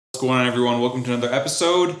going on, everyone? Welcome to another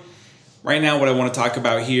episode. Right now, what I want to talk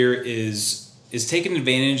about here is taking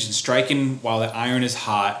advantage and striking while the iron is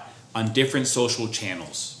hot on different social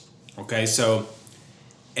channels. Okay, so,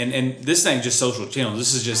 and this isn't just social channels.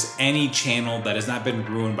 This is just any channel that has not been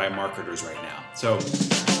ruined by marketers right now. So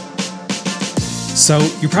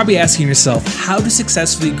you're probably asking yourself how to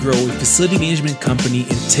successfully grow a facility management company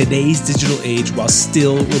in today's digital age while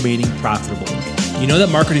still remaining profitable. You know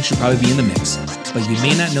that marketing should probably be in the mix, but you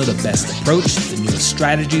may not know the best approach, the newest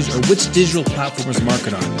strategies, or which digital platforms to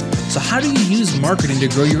market on. So how do you use marketing to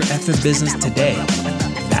grow your IFM business today?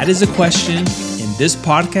 That is a question, and this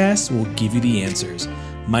podcast will give you the answers.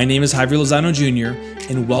 My name is Javier Lozano Jr.,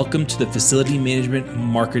 and welcome to the Facility Management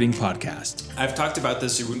Marketing Podcast. I've talked about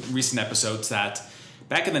this in recent episodes that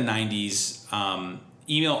back in the 90s,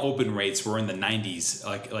 email open rates were in the 90s,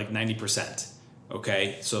 like 90%.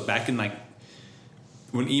 Okay, so back in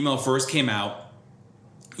when email first came out,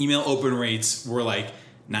 email open rates were like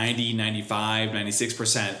 90, 95,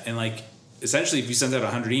 96%. And essentially if you send out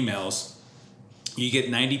 100 emails, you get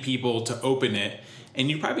 90 people to open it and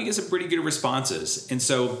you probably get some pretty good responses. And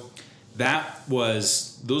so that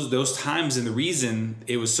was those times, and the reason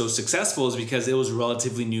it was so successful is because it was a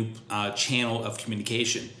relatively new channel of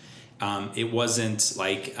communication. It wasn't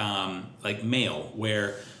like mail,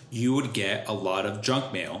 where you would get a lot of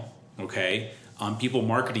junk mail, okay? People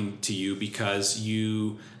marketing to you because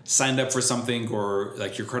you signed up for something, or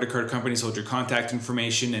like your credit card company sold your contact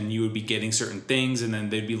information, and you would be getting certain things, and then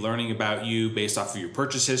they'd be learning about you based off of your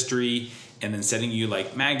purchase history, and then sending you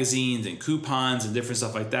like magazines and coupons and different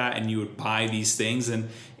stuff like that, and you would buy these things, and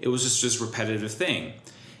it was just this repetitive thing.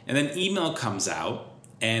 And then email comes out,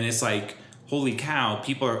 and it's like, holy cow,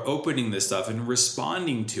 people are opening this stuff and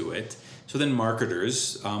responding to it. So then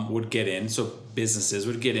marketers would get in, so businesses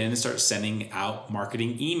would get in and start sending out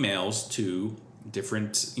marketing emails to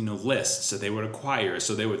different lists that they would acquire.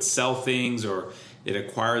 So they would sell things, or they'd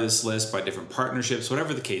acquire this list by different partnerships,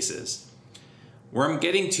 whatever the case is. Where I'm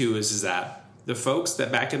getting to is that the folks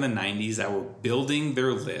that back in the 90s that were building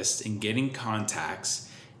their list and getting contacts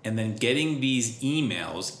and then getting these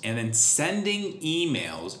emails and then sending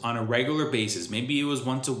emails on a regular basis, maybe it was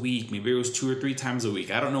once a week, maybe it was 2 or 3 times a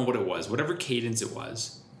week, I don't know what it was, whatever cadence it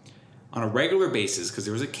was, on a regular basis, because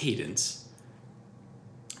there was a cadence,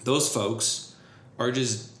 those folks are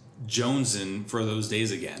just jonesing for those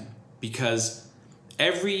days again, because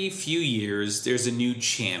every few years there's a new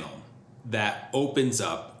channel that opens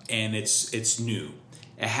up, and it's new.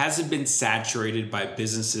 It hasn't been saturated by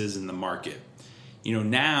businesses in the market.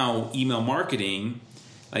 Now email marketing,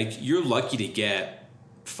 you're lucky to get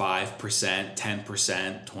 5%,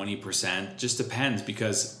 10%, 20%, just depends,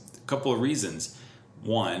 because a couple of reasons.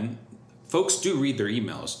 One, folks do read their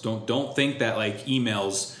emails. Don't think that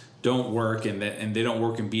emails don't work and they don't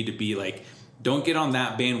work in B2B. Don't get on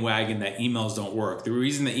that bandwagon that emails don't work. The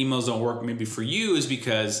reason that emails don't work maybe for you is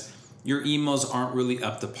because your emails aren't really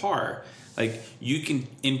up to par. You can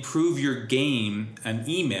improve your game on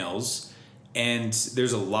emails, and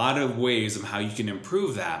there's a lot of ways of how you can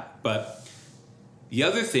improve that. But the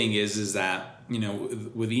other thing is that,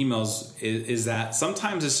 with emails is that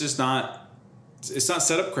sometimes it's not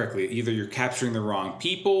set up correctly. Either you're capturing the wrong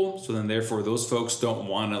people, so then therefore those folks don't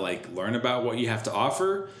want to learn about what you have to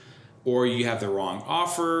offer, or you have the wrong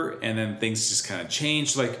offer and then things just kind of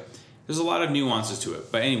change. There's a lot of nuances to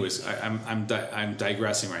it. But anyways, I'm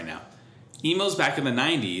digressing right now. Emails back in the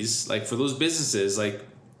 90s, for those businesses,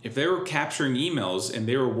 if they were capturing emails and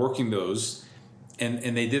they were working those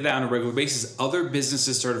and they did that on a regular basis, other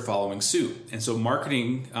businesses started following suit. And so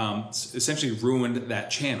marketing essentially ruined that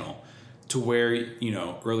channel to where,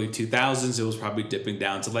 early 2000s, it was probably dipping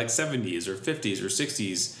down to 70s or 50s or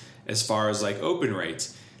 60s as far as open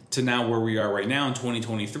rates, to now where we are right now in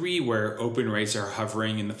 2023, where open rates are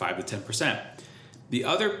hovering in the 5 to 10%. The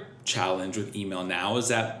other challenge with email now is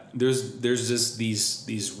that there's just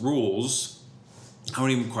these rules. I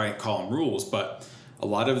wouldn't even quite call them rules, but a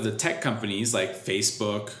lot of the tech companies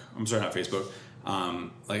Facebook, Facebook,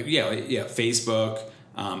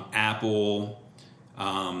 Apple,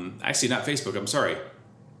 actually not Facebook,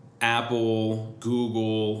 Apple,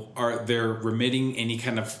 Google, they're remitting any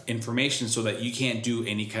kind of information so that you can't do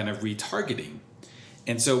any kind of retargeting.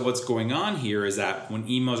 And so what's going on here is that when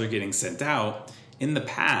emails are getting sent out, in the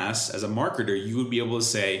past, as a marketer, you would be able to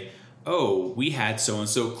say, oh, we had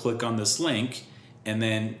so-and-so click on this link, and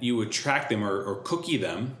then you would track them or cookie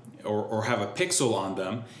them or have a pixel on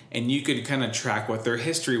them, and you could kind of track what their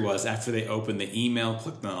history was after they opened the email,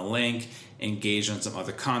 clicked on a link, engaged on some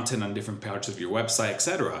other content on different parts of your website,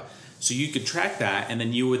 etc. So you could track that, and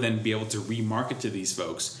then you would then be able to remarket to these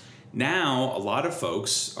folks. now a lot of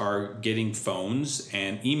folks are getting phones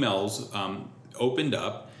and emails opened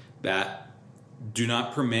up that do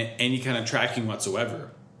not permit any kind of tracking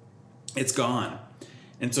whatsoever. It's gone.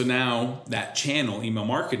 And so now that channel, email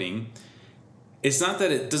marketing, it's not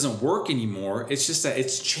that it doesn't work anymore. It's just that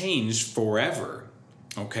it's changed forever.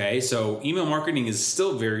 Okay, so email marketing is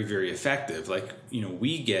still very, very effective. Like,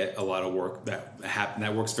 we get a lot of work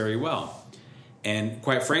that works very well. And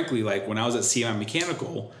quite frankly, like when I was at CMI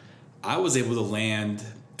Mechanical, I was able to land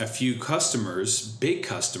a few customers, big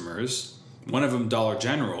customers, one of them Dollar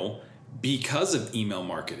General, because of email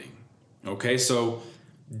marketing. Okay, so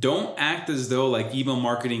don't act as though like email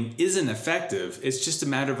marketing isn't effective. It's just a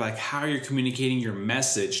matter of like how you're communicating your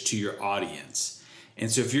message to your audience. And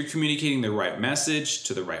so if you're communicating the right message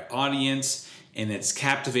to the right audience and it's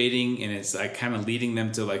captivating and it's like kind of leading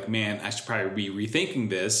them to like, man, I should probably be rethinking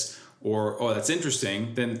this, or, oh, that's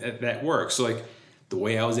interesting, then that works. So like the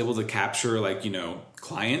way I was able to capture like,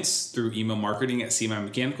 clients through email marketing at CMI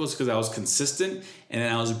Mechanical is because I was consistent and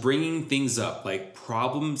then I was bringing things up like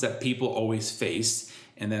problems that people always faced.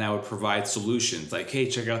 And then I would provide solutions like, hey,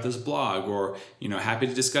 check out this blog, or, happy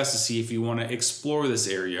to discuss to see if you want to explore this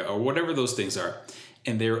area, or whatever those things are.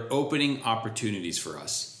 And they're opening opportunities for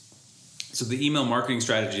us. So the email marketing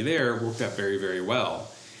strategy there worked out very, very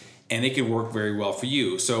well. And it can work very well for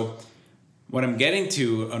you. So what I'm getting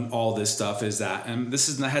to on all this stuff is that, and this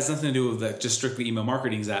has nothing to do with just strictly email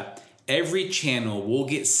marketing, is that every channel will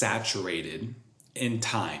get saturated in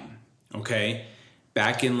time, okay?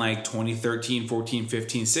 Back in like 2013, 14,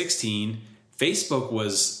 15, 16, Facebook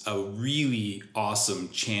was a really awesome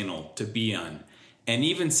channel to be on. And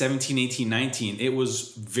even 17, 18, 19, it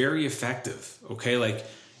was very effective, okay? Like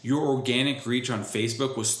your organic reach on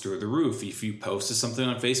Facebook was through the roof. If you posted something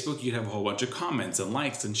on Facebook, you'd have a whole bunch of comments and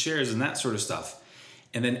likes and shares and that sort of stuff.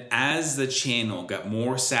 And then as the channel got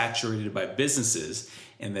more saturated by businesses,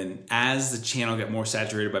 and then as the channel got more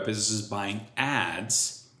saturated by businesses buying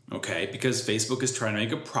ads, okay, because Facebook is trying to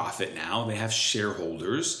make a profit now. They have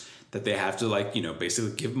shareholders that they have to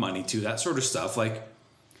basically give money to, that sort of stuff. Like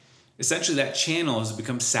essentially that channel has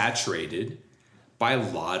become saturated by a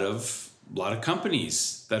lot of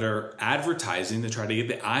companies that are advertising to try to get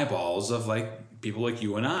the eyeballs of like people like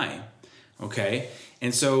you and I. Okay.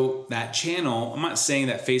 And so that channel, I'm not saying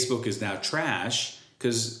that Facebook is now trash,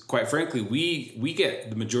 because quite frankly, we get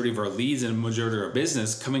the majority of our leads and the majority of our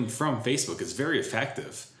business coming from Facebook. It's very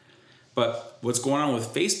effective. But what's going on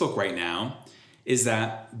with Facebook right now is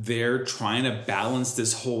that they're trying to balance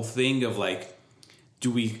this whole thing of like,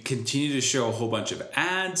 do we continue to show a whole bunch of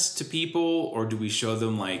ads to people, or do we show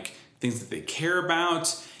them like things that they care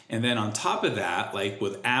about? And then on top of that, like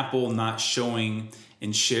with Apple not showing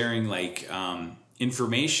and sharing like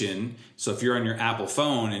information. So if you're on your Apple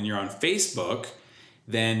phone and you're on Facebook,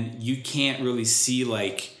 then you can't really see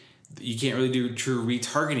you can't really do true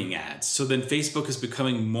retargeting ads. So then Facebook is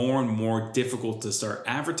becoming more and more difficult to start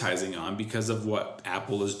advertising on because of what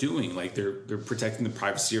Apple is doing. Like they're protecting the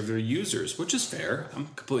privacy of their users, which is fair. I'm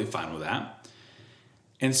completely fine with that.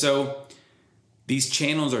 And so these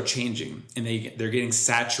channels are changing and they're getting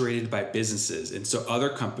saturated by businesses. And so other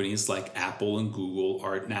companies like Apple and Google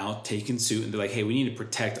are now taking suit and they're like, hey, we need to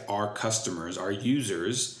protect our customers, our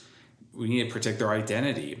users. We need to protect their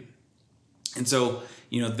identity. And so,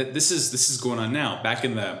 this is going on now. Back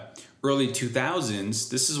in the early 2000s,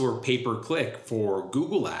 this is where pay-per-click for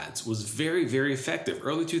Google ads was very, very effective.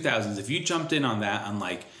 Early 2000s, if you jumped in on that on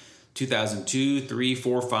like 2002, 3,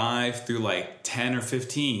 4, 5 through like 10 or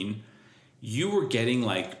 15, you were getting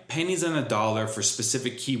like pennies on a dollar for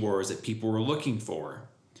specific keywords that people were looking for.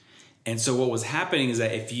 And so what was happening is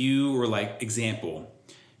that if you were like, example,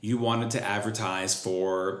 you wanted to advertise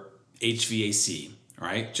for HVAC,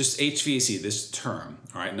 right? Just HVAC, this term,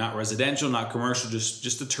 all right? Not residential, not commercial,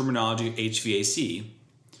 just the terminology of HVAC.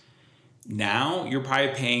 Now you're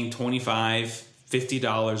probably paying $25, $50,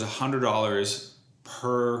 $100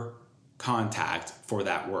 per contact for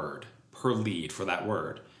that word, per lead for that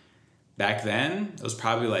word. Back then, it was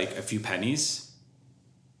probably like a few pennies,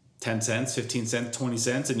 10 cents, 15 cents, 20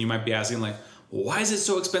 cents. And you might be asking like, well, why is it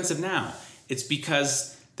so expensive now? It's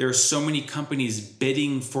because there are so many companies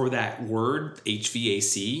bidding for that word,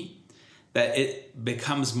 HVAC, that it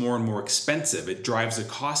becomes more and more expensive. It drives the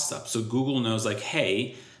cost up. So Google knows like,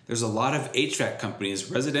 hey, there's a lot of HVAC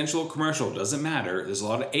companies, residential or commercial, doesn't matter. There's a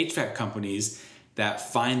lot of HVAC companies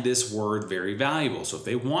that find this word very valuable. So if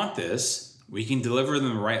they want this, we can deliver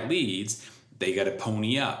them the right leads. They got to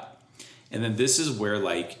pony up. And then this is where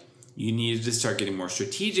like you need to start getting more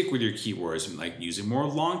strategic with your keywords, like using more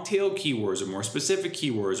long tail keywords or more specific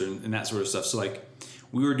keywords and that sort of stuff. So like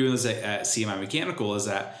we were doing this at CMI Mechanical, is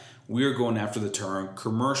that we are going after the term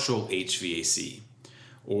commercial HVAC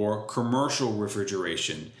or commercial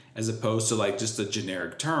refrigeration, as opposed to like just a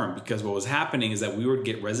generic term, because what was happening is that we would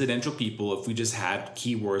get residential people if we just had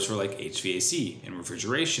keywords for like HVAC and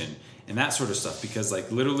refrigeration and that sort of stuff, because like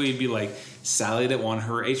literally it'd be like Sally that wanted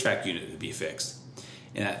her HVAC unit to be fixed,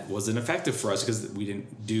 and that wasn't effective for us because we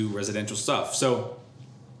didn't do residential stuff. So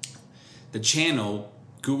the channel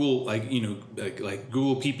Google, like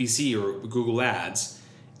Google PPC or Google Ads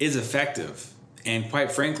is effective, and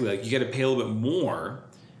quite frankly, like you got to pay a little bit more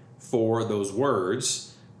for those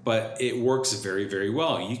words, but it works very, very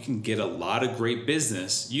well. You can get a lot of great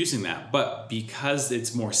business using that, but because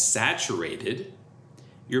it's more saturated,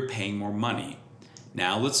 you're paying more money.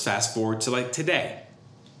 Now let's fast forward to like today.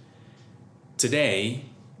 Today,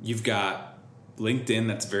 you've got LinkedIn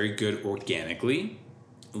that's very good organically,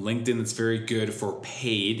 LinkedIn that's very good for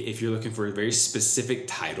paid if you're looking for very specific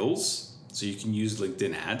titles, so you can use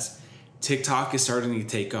LinkedIn ads. TikTok is starting to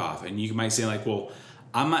take off, and you might say like, well,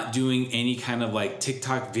 I'm not doing any kind of like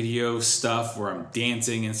TikTok video stuff where I'm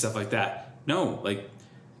dancing and stuff like that. No, like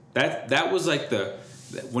that was like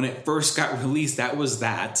when it first got released, that was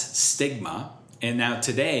that stigma. And now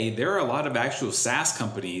today, there are a lot of actual SaaS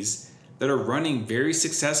companies that are running very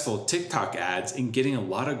successful TikTok ads and getting a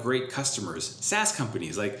lot of great customers. SaaS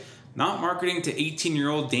companies, like not marketing to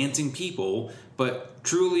 18-year-old dancing people, but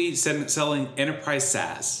truly selling enterprise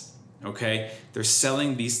SaaS. Okay, they're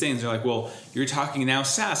selling these things. They're like, well, you're talking now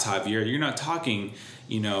SaaS, Javier. You're not talking,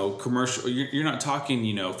 commercial. You're not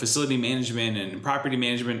talking, facility management and property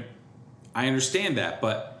management. I understand that,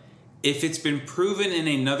 but if it's been proven in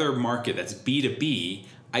another market that's B2B,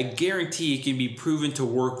 I guarantee it can be proven to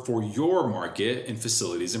work for your market in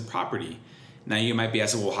facilities and property. Now you might be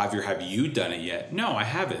asking, well, Javier, have you done it yet? No, I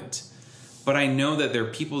haven't. But I know that there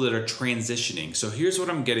are people that are transitioning. So here's what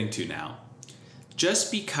I'm getting to now.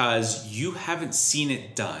 Just because you haven't seen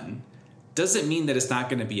it done doesn't mean that it's not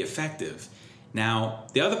going to be effective. Now,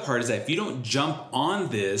 the other part is that if you don't jump on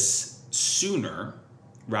this sooner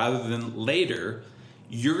rather than later,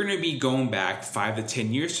 you're going to be going back 5 to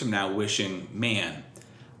 10 years from now wishing, man,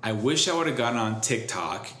 I wish I would have gotten on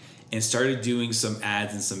TikTok and started doing some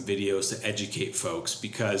ads and some videos to educate folks,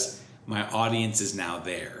 because my audience is now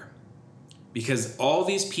there. Because all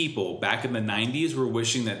these people back in the 90s were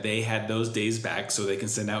wishing that they had those days back so they can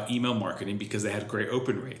send out email marketing because they had great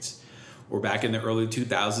open rates. Or back in the early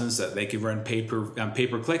 2000s that they could run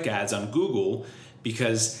pay-per-click ads on Google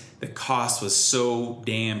because the cost was so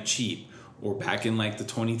damn cheap. Or back in like the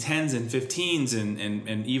 2010s and 15s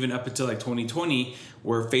and even up until like 2020,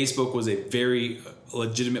 where Facebook was a very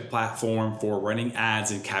legitimate platform for running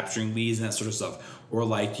ads and capturing leads and that sort of stuff. Or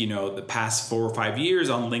like, the past 4 or 5 years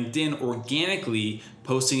on LinkedIn, organically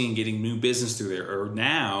posting and getting new business through there, or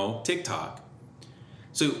now TikTok.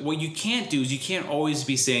 So what you can't do is you can't always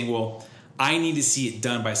be saying, well, I need to see it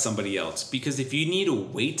done by somebody else. Because if you need to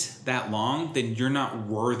wait that long, then you're not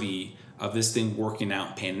worthy of this thing working out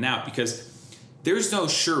and panning out. Because there's no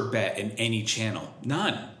sure bet in any channel.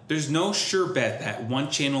 None. There's no sure bet that one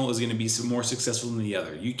channel is going to be more successful than the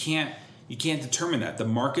other. You can't determine that. The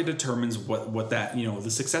market determines what that,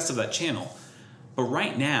 the success of that channel. But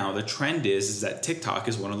right now, the trend is that TikTok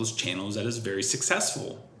is one of those channels that is very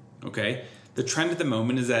successful. Okay? The trend at the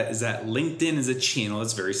moment is that LinkedIn is a channel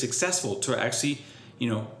that's very successful to actually,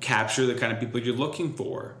 capture the kind of people you're looking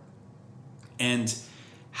for. And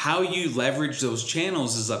how you leverage those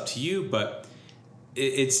channels is up to you, but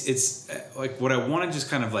it's like what I want to just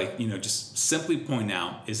kind of like, just simply point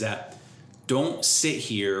out is that don't sit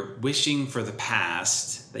here wishing for the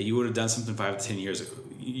past that you would have done something 5 to 10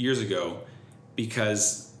 years ago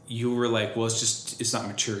because you were like, well, it's not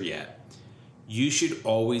mature yet. You should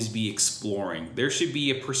always be exploring. There should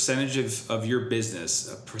be a percentage of your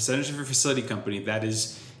business, a percentage of your facility company that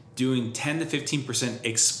is doing 10 to 15%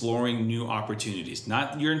 exploring new opportunities,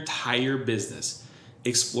 not your entire business,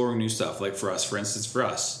 exploring new stuff. Like for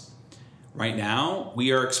us, right now,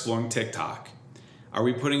 we are exploring TikTok. Are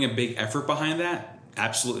we putting a big effort behind that?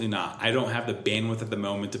 Absolutely not. I don't have the bandwidth at the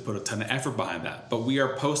moment to put a ton of effort behind that. But we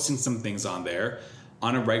are posting some things on there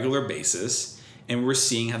on a regular basis, and we're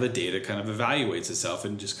seeing how the data kind of evaluates itself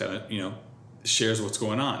and just kind of, shares what's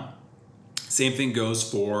going on. Same thing goes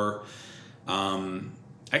for, actually,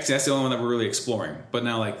 that's the only one that we're really exploring. But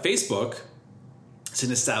now, like Facebook, it's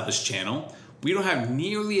an established channel. We don't have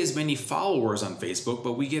nearly as many followers on Facebook,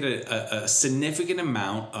 but we get a significant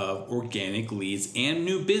amount of organic leads and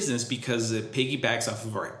new business because it piggybacks off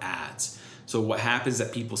of our ads. So what happens is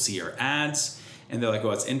that people see our ads and they're like,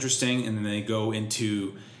 oh, it's interesting. And then they go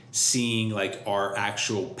into seeing like our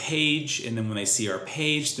actual page, and then when they see our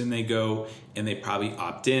page, then they go and they probably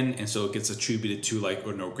opt in, and so it gets attributed to like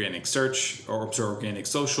an organic search or organic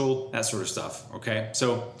social, that sort of stuff. Okay,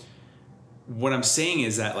 so what I'm saying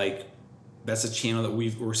is that like that's a channel that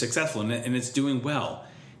we're successful in, and it's doing well.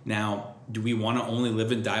 Now, do we want to only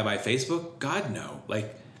live and die by Facebook? God, no.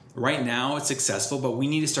 Like right now it's successful, but we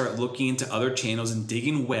need to start looking into other channels and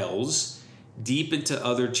digging wells deep into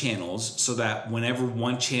other channels so that whenever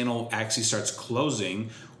one channel actually starts closing,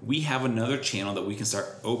 we have another channel that we can start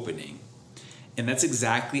opening. And that's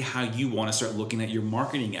exactly how you want to start looking at your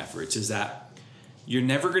marketing efforts, is that you're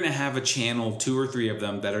never going to have a channel, 2 or 3 of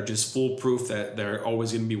them, that are just foolproof, that they're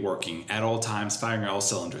always going to be working at all times, firing all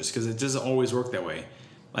cylinders, because it doesn't always work that way.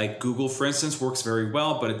 Like Google, for instance, works very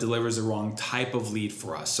well, but it delivers the wrong type of lead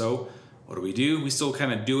for us. So what do? We still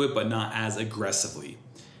kind of do it, but not as aggressively.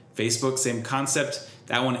 Facebook, same concept.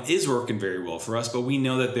 That one is working very well for us, but we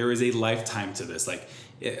know that there is a lifetime to this, like,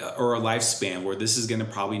 or a lifespan where this is going to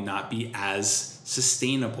probably not be as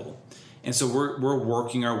sustainable. And so we're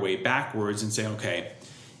working our way backwards and saying, okay,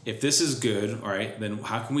 if this is good, all right, then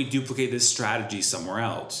how can we duplicate this strategy somewhere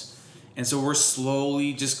else? And so we're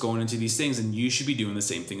slowly just going into these things, and you should be doing the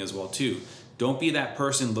same thing as well too. Don't be that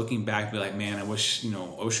person looking back and be like, man, I wish we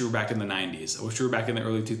were back in the 90s. I wish we were back in the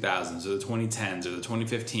early 2000s or the 2010s or the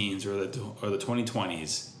 2015s or the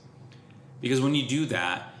 2020s. Because when you do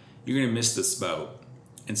that, you're going to miss this boat.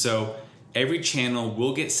 And so every channel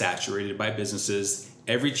will get saturated by businesses.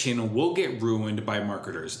 Every channel will get ruined by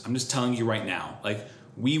marketers. I'm just telling you right now, like,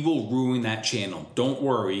 we will ruin that channel. Don't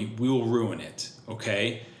worry, we will ruin it,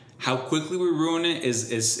 okay? How quickly we ruin it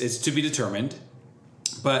is to be determined.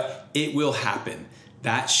 But it will happen.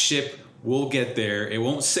 That ship will get there. It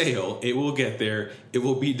won't sail. It will get there. It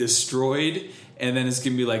will be destroyed. And then it's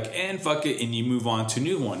going to be like, and fuck it. And you move on to a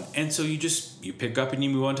new one. And so you pick up and you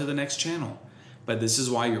move on to the next channel. But this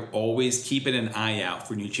is why you're always keeping an eye out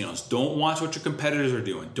for new channels. Don't watch what your competitors are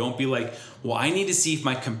doing. Don't be like, well, I need to see if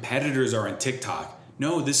my competitors are on TikTok.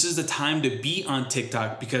 No, this is the time to be on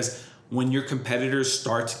TikTok, because when your competitors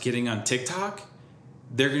start getting on TikTok,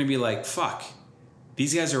 they're going to be like, fuck.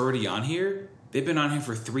 These guys are already on here. They've been on here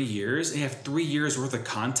for 3 years. They have 3 years worth of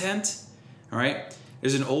content. All right.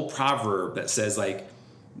 There's an old proverb that says, like,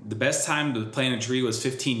 the best time to plant a tree was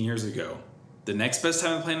 15 years ago. The next best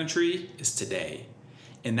time to plant a tree is today.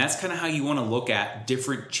 And that's kind of how you want to look at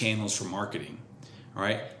different channels for marketing. All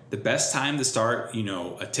right. The best time to start,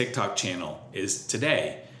 a TikTok channel is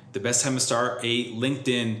today. The best time to start a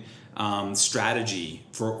LinkedIn strategy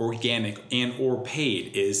for organic and or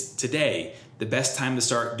paid is today. The best time to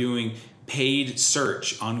start doing paid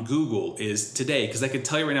search on Google is today. Because I can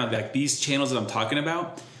tell you right now that these channels that I'm talking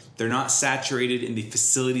about, they're not saturated in the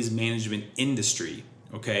facilities management industry,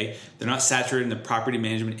 okay? They're not saturated in the property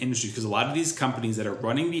management industry, because a lot of these companies that are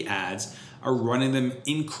running the ads are running them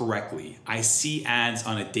incorrectly. I see ads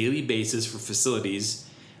on a daily basis for facilities,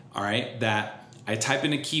 all right, that I type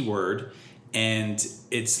in a keyword, and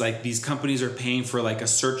it's like these companies are paying for like a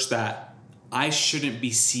search that I shouldn't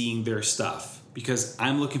be seeing their stuff, because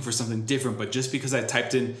I'm looking for something different. But just because I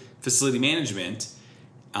typed in facility management,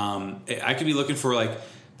 I could be looking for like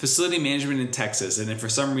facility management in Texas, and if for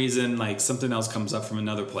some reason like something else comes up from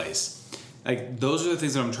another place. Like, those are the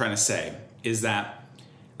things that I'm trying to say, is that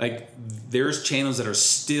like there's channels that are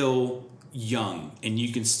still young and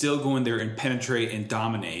you can still go in there and penetrate and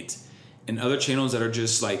dominate, and other channels that are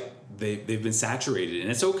just like they've been saturated,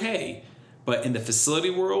 and it's okay. But in the facility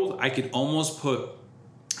world, I can almost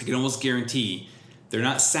guarantee they're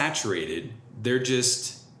not saturated. They're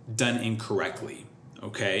just done incorrectly.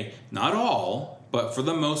 Okay? Not all, but for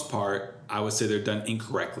the most part, I would say they're done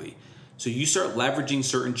incorrectly. So you start leveraging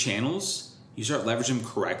certain channels, you start leveraging them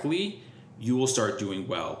correctly, you will start doing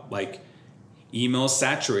well. Like, email is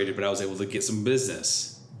saturated, but I was able to get some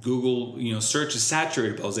business. Google, search is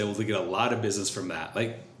saturated, but I was able to get a lot of business from that.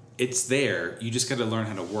 Like, it's there. You just got to learn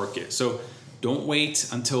how to work it. So don't wait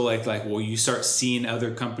until you start seeing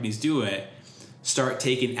other companies do it. Start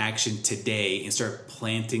taking action today and start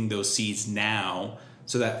planting those seeds now,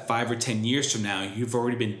 so that 5 or 10 years from now, you've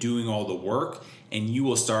already been doing all the work and you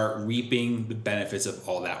will start reaping the benefits of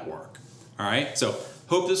all that work. All right. So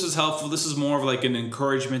hope this was helpful. This is more of like an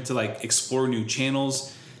encouragement to like explore new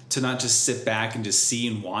channels, to not just sit back and just see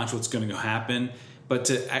and watch what's going to happen, but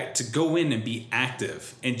to go in and be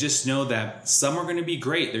active, and just know that some are going to be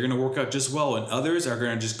great. They're going to work out just well, and others are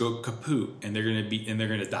going to just go kaput and they're going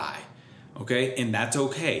to die. Okay. And that's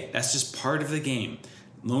okay. That's just part of the game.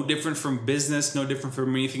 No different from business, no different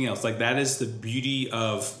from anything else. Like, that is the beauty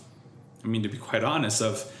of, to be quite honest,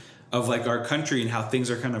 of like our country and how things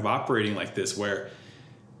are kind of operating like this, where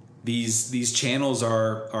these channels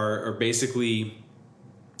are basically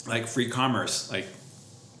like free commerce. Like,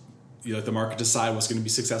 you let the market decide what's going to be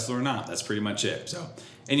successful or not. That's pretty much it. So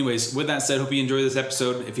anyways, with that said, hope you enjoyed this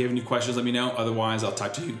episode. If you have any questions, let me know. Otherwise, I'll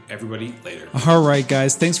talk to you everybody later. All right,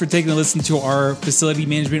 guys. Thanks for taking a listen to our facility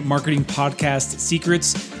management marketing podcast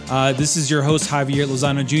secrets. This is your host, Javier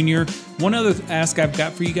Lozano Jr. One other ask I've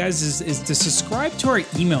got for you guys is to subscribe to our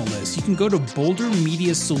email list. You can go to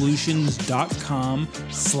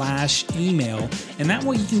bouldermediasolutions.com/email, and that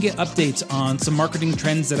way you can get updates on some marketing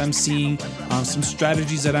trends that I'm seeing, some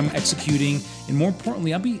strategies that I'm executing, and more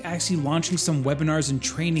importantly, I'll be actually launching some webinars and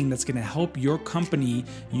training that's going to help your company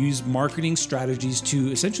use marketing strategies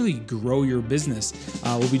to essentially grow your business.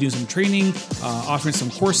 We'll be doing some training, offering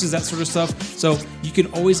some courses, that sort of stuff. So you can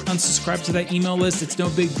always unsubscribe to that email list. It's no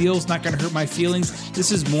big deal. It's not going to hurt my feelings.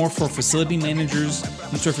 This is more for facility managers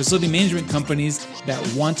and for facility management companies that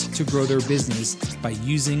want to grow their business by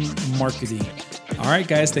using marketing. All right,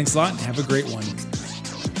 guys, thanks a lot and have a great one.